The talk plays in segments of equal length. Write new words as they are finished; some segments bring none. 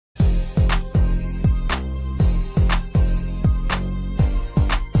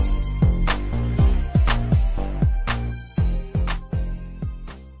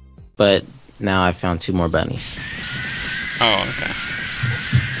but now I found 2 more bunnies. Oh, okay.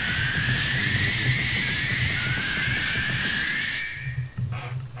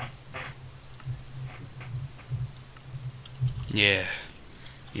 Yeah.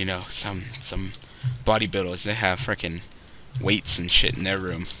 You know, some bodybuilders, they have freaking weights and shit in their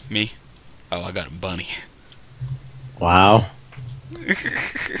room. Me? Oh, I got a bunny. Wow.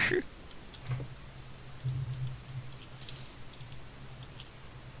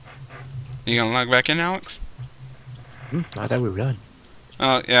 You gonna log back in, Alex? I thought we were done.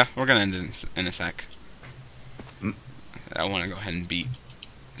 Oh, yeah, we're gonna end it in a sec. Mm. I wanna go ahead and beat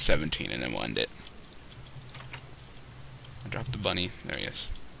 17 and then we'll end it. I dropped the bunny. There he is.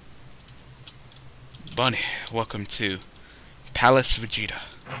 Bunny, welcome to Palace Vegeta.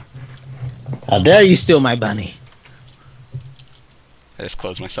 How dare you steal my bunny? I just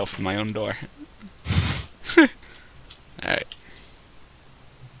closed myself in my own door. Alright.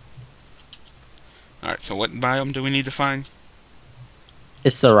 Alright, so what biome do we need to find?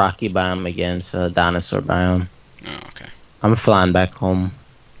 It's the rocky biome again. It's a dinosaur biome. Oh, okay. I'm flying back home.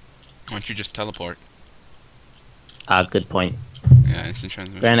 Why don't you just teleport? Good point. Yeah, instant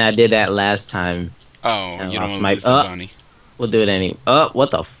transmission. Granted, I did that last time. Oh, And you don't lost want to lose the bunny. We'll do it anyway. What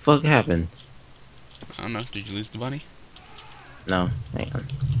the fuck happened? I don't know. Did you lose the bunny? No, hang on.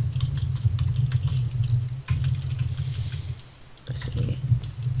 Let's see.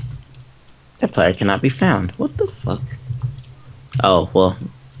 That player cannot be found. What the fuck? Oh, well,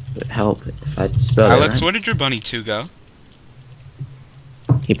 it would help if I spelled Alex, it right. where did your bunny 2 go?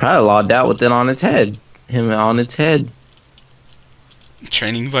 He probably logged out with it on its head. Him on its head.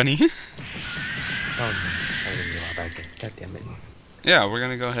 Training bunny? Oh, no. I didn't go back in. God damn it. Yeah, we're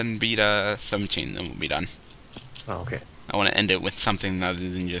gonna go ahead and beat 17, then we'll be done. Oh, okay. I want to end it with something other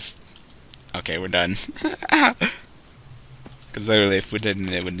than just... Okay, we're done. Because literally, if we didn't,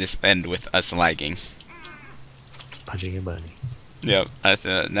 it would just end with us lagging. Punching a bunny. Yep,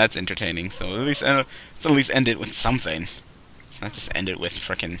 that's entertaining. So let's at least end it with something. Let's not just end it with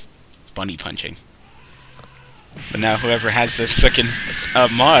frickin' bunny punching. But now whoever has this frickin'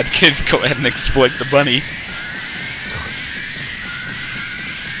 mod can go ahead and exploit the bunny.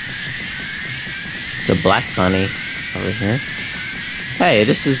 It's a black bunny over here. Hey,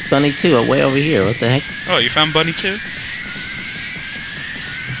 this is bunny 2 way over here. What the heck? Oh, you found bunny too?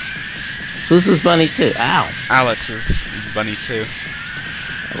 Who's this bunny 2? Ow. Alex is bunny too.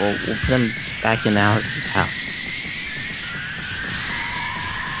 We'll put him back in Alex's house.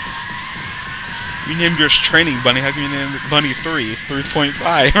 You named yours training bunny. How can you name it bunny 3,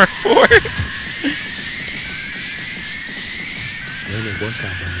 3.5, or 4? You only one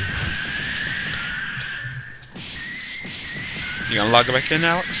guy bunny. You gonna log it back in,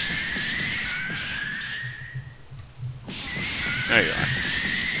 Alex? There you are.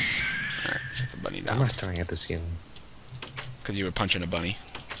 Alright, set the bunny I'm down. not staring at the ceiling. Because you were punching a bunny.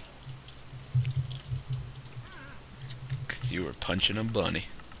 Because you were punching a bunny.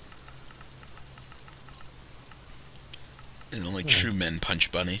 And only true men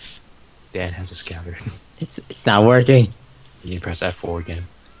punch bunnies. Dan has a scatter. It's not working. You need to press F4 again.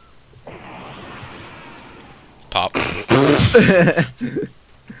 Pop. I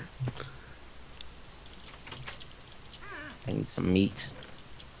need some meat.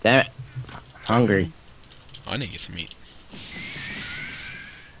 Damn it. I'm hungry. I need to get some meat.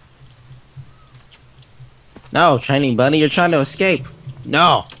 No, training bunny, you're trying to escape.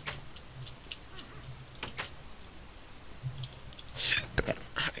 No.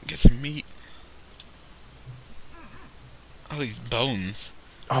 Get some meat. All these bones.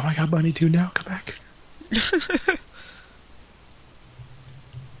 Oh my god, bunny 2 now, come back.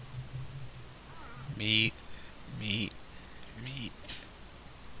 Meat. Meat. Meat.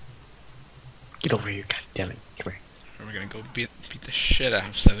 Get over here, god damn it. Come here. We're gonna go beat the shit out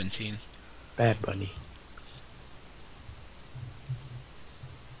of 17. Bad bunny.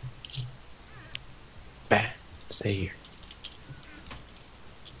 Bad. Stay here.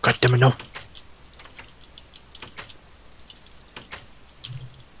 God damn it, no.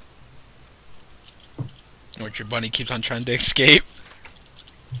 What, your bunny keeps on trying to escape?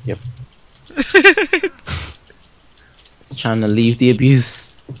 Yep. It's trying to leave the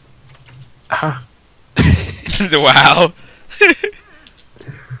abuse. Aha. Wow.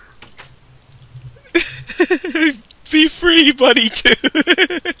 Be free, bunny too.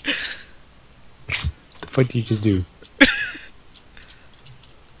 The fuck did you just do?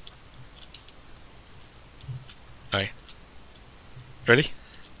 Alright. Ready?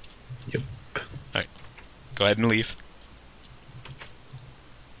 Yep. Alright. Go ahead and leave.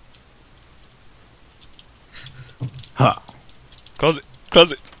 Huh. Close it.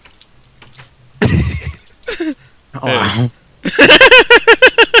 Close it. Wow.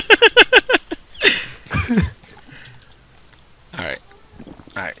 Alright.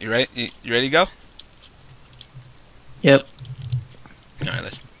 Alright, you ready? You ready to go? Yep.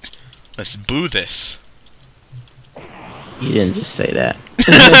 Alright, let's boo this. You didn't just say that.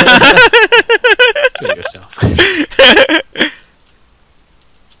 Kill yourself.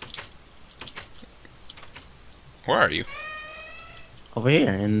 Where are you? Over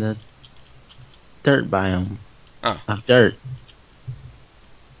here in the dirt biome. Oh. Of dirt.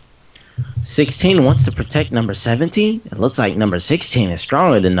 16 wants to protect number 17. It looks like number 16 is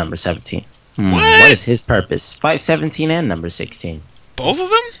stronger than number 17. What is his purpose? Fight 17 and number 16. Both of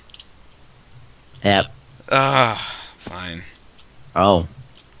them? Yep. Fine. Oh.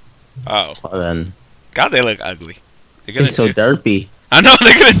 Oh. Well then. God, they look ugly. He's so derpy. I know,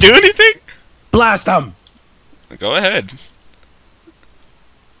 they're gonna do anything? Blast him! Go ahead.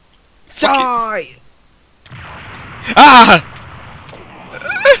 Die! Ah!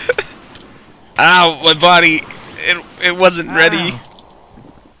 Ow, my body. It wasn't ready.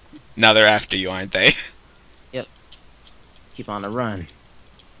 Now they're after you, aren't they? Yep. Keep on the run.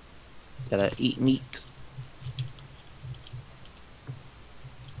 Gotta eat meat.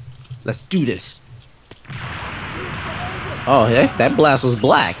 Let's do this. Oh, heck, that blast was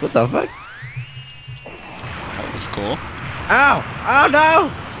black. What the fuck? That was cool. Ow! Oh no!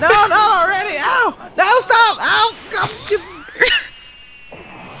 No, not already! Ow! No, stop! Ow! Come,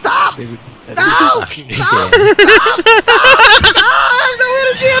 stop! No! Stop! Stop! Stop! No! I have no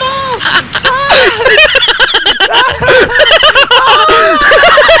energy at all!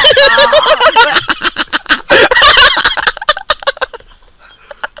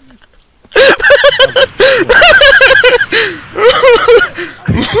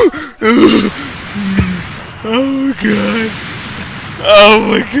 Oh god. Oh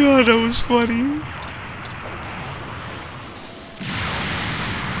my god, that was funny.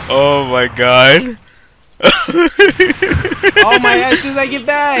 Oh my god. Oh my god, as soon as I get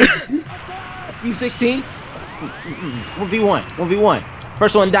back! You 16? 1v1. 1v1.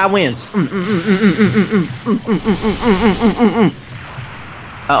 First one die wins.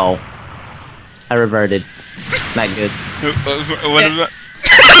 Uh-oh. I reverted. Not good. What is that?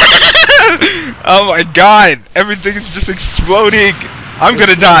 Oh my god! Everything is just exploding! I'm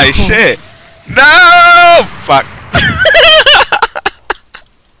gonna die! Shit! No! Fuck!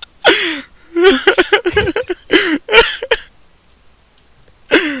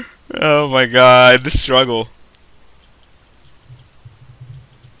 Oh my god, the struggle.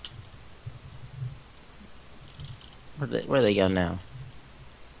 Where they go now?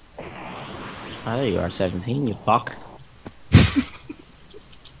 Oh, there you are, 17, you fuck.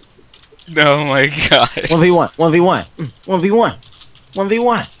 Oh my god. 1v1, 1v1, 1v1,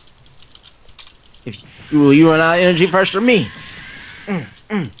 1v1. If you run out of energy first or me?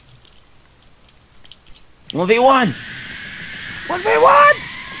 1v1, 1v1.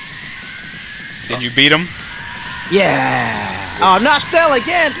 Did you beat him? Yeah. Oh, not Cell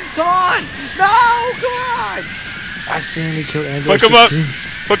again. Come on. No, come on. I accidentally killed Android Fuck him up. 16.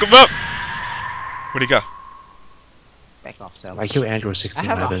 Fuck him up. Where'd he go? Back off, Cell. I killed Android 16 I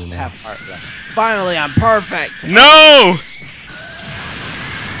have rather a than half heart left. Finally, I'm perfect. No!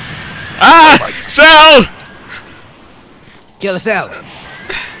 Ah! Cell! Kill a Cell.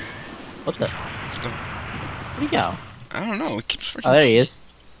 What the? Where'd he go? I don't know. He keeps freaking. Oh, there he is.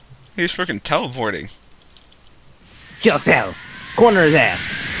 He's freaking teleporting. Kill Cell. Corner his ass.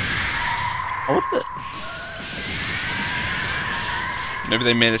 Oh, what the? Maybe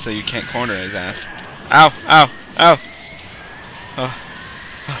they made it so you can't corner his ass. Ow! Ow! Ow!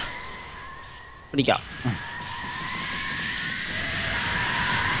 Where'd he go?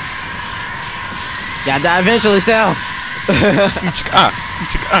 Gotta die eventually, Cell.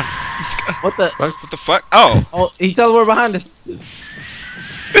 What the? What the fuck? Oh! Oh, he tells we're behind us.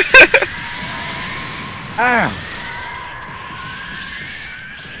 Ah!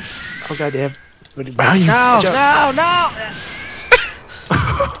 Oh goddamn! Behind you! No! Watch out. No! No!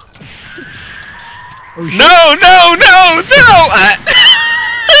 Oh, shit. No! No! No! No!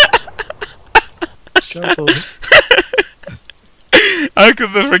 Shuffle. How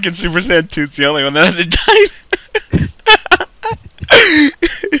come the freaking Super Saiyan 2's the only one that hasn't died?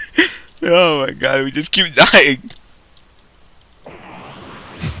 Oh my god, we just keep dying.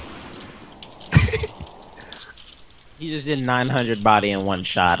 He just did 900 body in one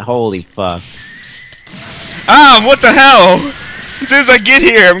shot. Holy fuck. Ah, what the hell? As soon as I get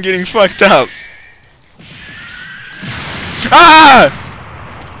here, I'm getting fucked up. Ah!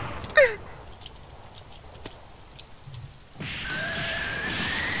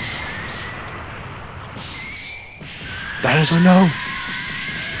 Dinosaur, no!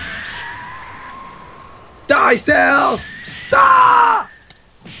 Die, Cell! Die!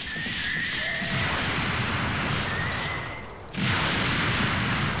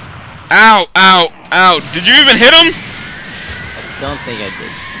 Ow! Ow! Ow! Did you even hit him? I don't think I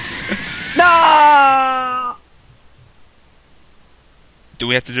did. No! Do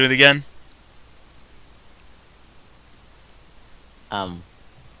we have to do it again?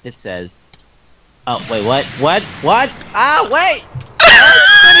 It says. Oh wait, what? What? What? Ah, wait!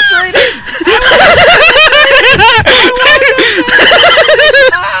 Finish reading.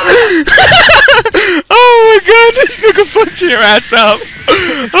 Oh my god, this nigga fucked your ass up.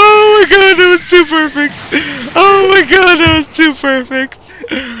 Oh my god, that was too perfect. Oh my god, that was too perfect.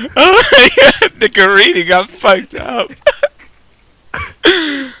 Oh my god, nigga reading got fucked up.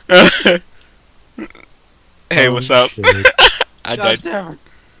 Hey, what's up? I died. Damn it.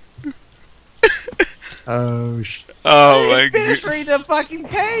 Oh shit. Oh my Finish god. reading the fucking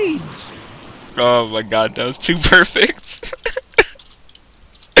page. Oh my god, that was too perfect.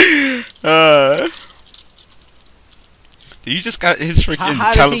 You just got his freaking How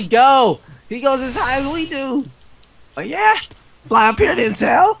high does he go? He goes as high as we do. Oh yeah? Fly up here then,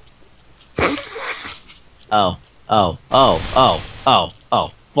 Cell. Oh.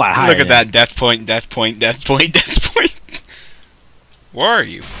 Fly higher. Look at that, death point, death point, death point, death point. Where are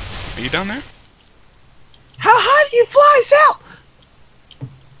you? Are you down there? How high do you fly, Cell?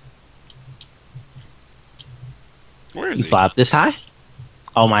 Where is You he? fly up this high?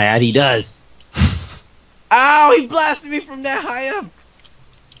 Oh my god, he does. Ow, he blasted me from that high up.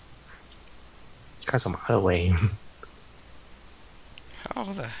 He's got some auto aim. How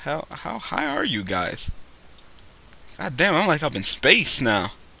the hell? How high are you guys? God damn, I'm like up in space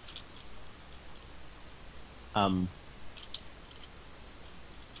now. I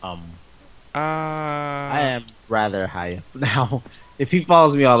am rather high up now. If he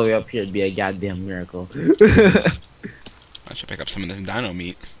follows me all the way up here, it'd be a goddamn miracle. I should pick up some of this dino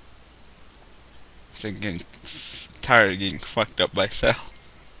meat. I'm getting tired of getting fucked up by Cell.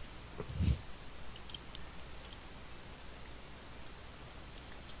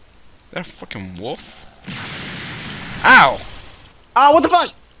 Is that a fucking wolf? Ow! Oh, what the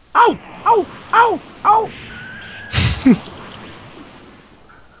fuck? Ow! Ow! Ow! Ow!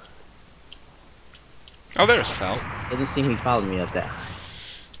 Oh, there's Cell. They didn't see me follow me up that high.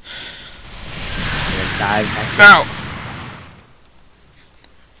 I'm gonna dive back. Ow!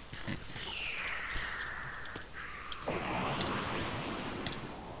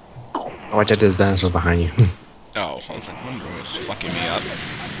 Watch out, there's dinosaur behind you. Oh, I was like, wonder what's fucking me up.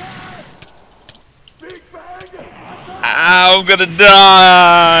 Ow, I'm gonna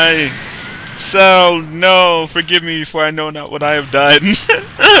die! So, no, forgive me for I know not what I have done.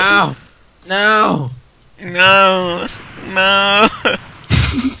 Ow! No! No, no.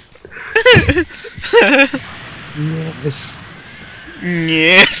 Yes.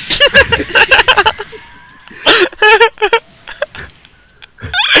 Yes.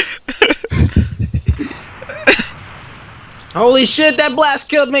 Holy shit, that blast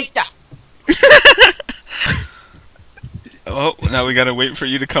killed me! Oh, now we gotta wait for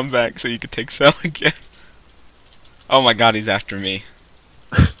you to come back so you can take Cell again. Oh my god, he's after me.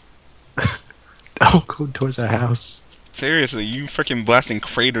 Don't go towards our house. Seriously, you freaking blasting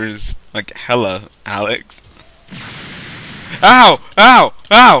craters like hella, Alex. Ow! Ow!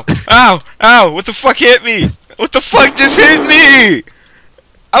 Ow! Ow! Ow! What the fuck hit me? What the fuck just hit me?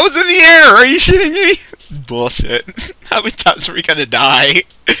 I was in the air! Are you shitting me? This is bullshit. How many times are we gonna die?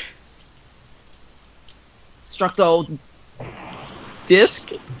 Struck the old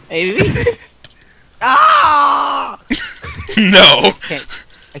disc. Maybe. Ah! No!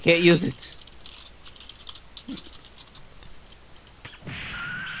 I can't use it.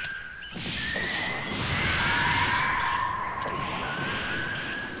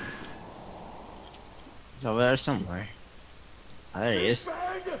 He's over there somewhere. Oh, there he is.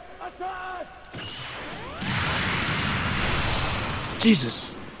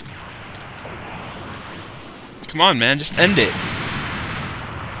 Jesus. Come on, man, just end it.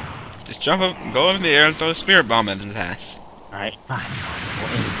 Just jump up, go up in the air and throw a spirit bomb at his ass. Alright, fine. We'll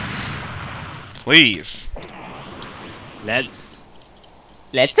end it. Please. Let's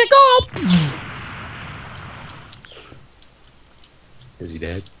go! Is he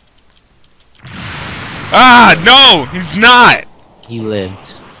dead? Ah, no! He's not! He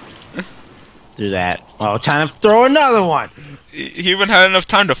lived through that. Well, trying to throw another one. He even had enough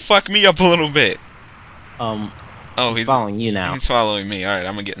time to fuck me up a little bit. Oh, Oh, he's following you now. He's following me. Alright,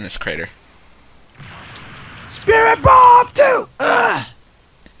 I'm gonna get in this crater. Spirit bomb too. Ugh.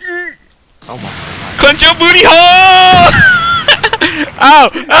 Oh my god. Clench your booty hole! Ow!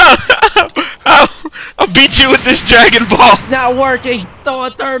 Ow! Ow! Ow! I'll beat you with this Dragon Ball! Not working. Throw a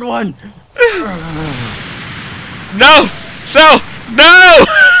third one. No! So! No!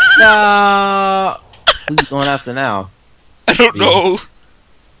 No. Who's he going after now? I don't know.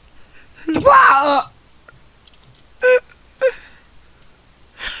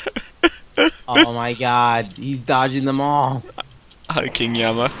 Oh my god, he's dodging them all. Hi, King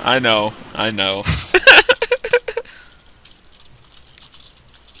Yama. I know. I know.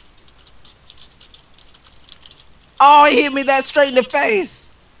 Oh, he hit me that straight in the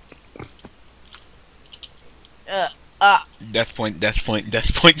face. Death point, death point,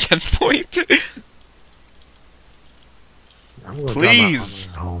 death point, death point. I'm gonna Please.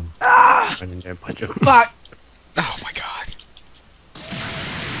 Drop my home. Ah, Run in there and punch him. fuck. Oh my god.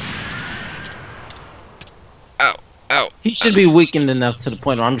 Ow. Ow. He should be weakened enough to the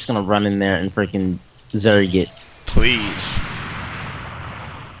point where I'm just gonna run in there and freaking zerg it. Please.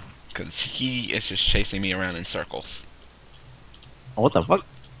 Because he is just chasing me around in circles. Oh, what the fuck?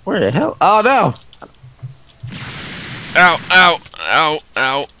 Where the hell? Oh no! Ow, ow, ow,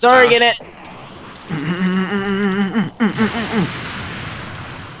 ow. Zerging it!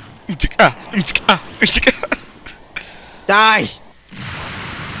 Die!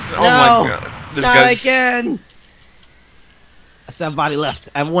 Oh No! my god. This Not guy's... again! I still have body left.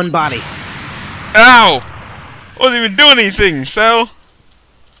 I have one body. Ow! Wasn't even doing anything, so...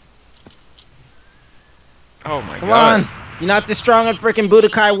 Oh my Come god. on! You're not this strong on freaking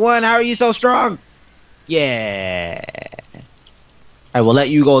Budokai 1. How are you so strong? Yeah. I will let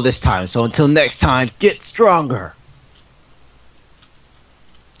you go this time. So until next time, get stronger.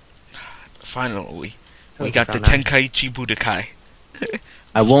 Finally, we That's got the kinda nice. Tenkaichi Budokai.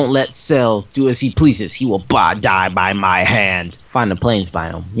 I won't let Cell do as he pleases. He will die by my hand. Find the plains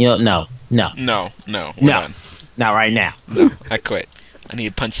biome. You know, no, No, no, we're No. done. not right now. I quit. I need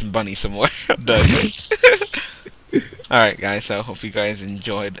to punch some bunny somewhere. I'm done. Alright guys, so hope you guys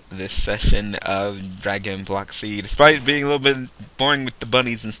enjoyed this session of Dragonblock Z, despite being a little bit boring with the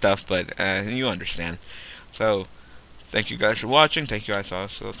bunnies and stuff, but you understand. So, thank you guys for watching, thank you guys for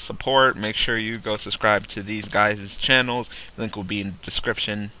also support, make sure you go subscribe to these guys' channels, link will be in the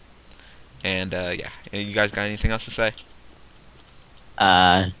description, and yeah, you guys got anything else to say?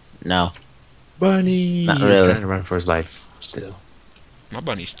 No. Bunny! Not He's really. trying to run for his life. Still. My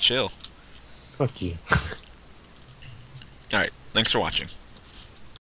bunny's chill. Fuck you. Alright, thanks for watching.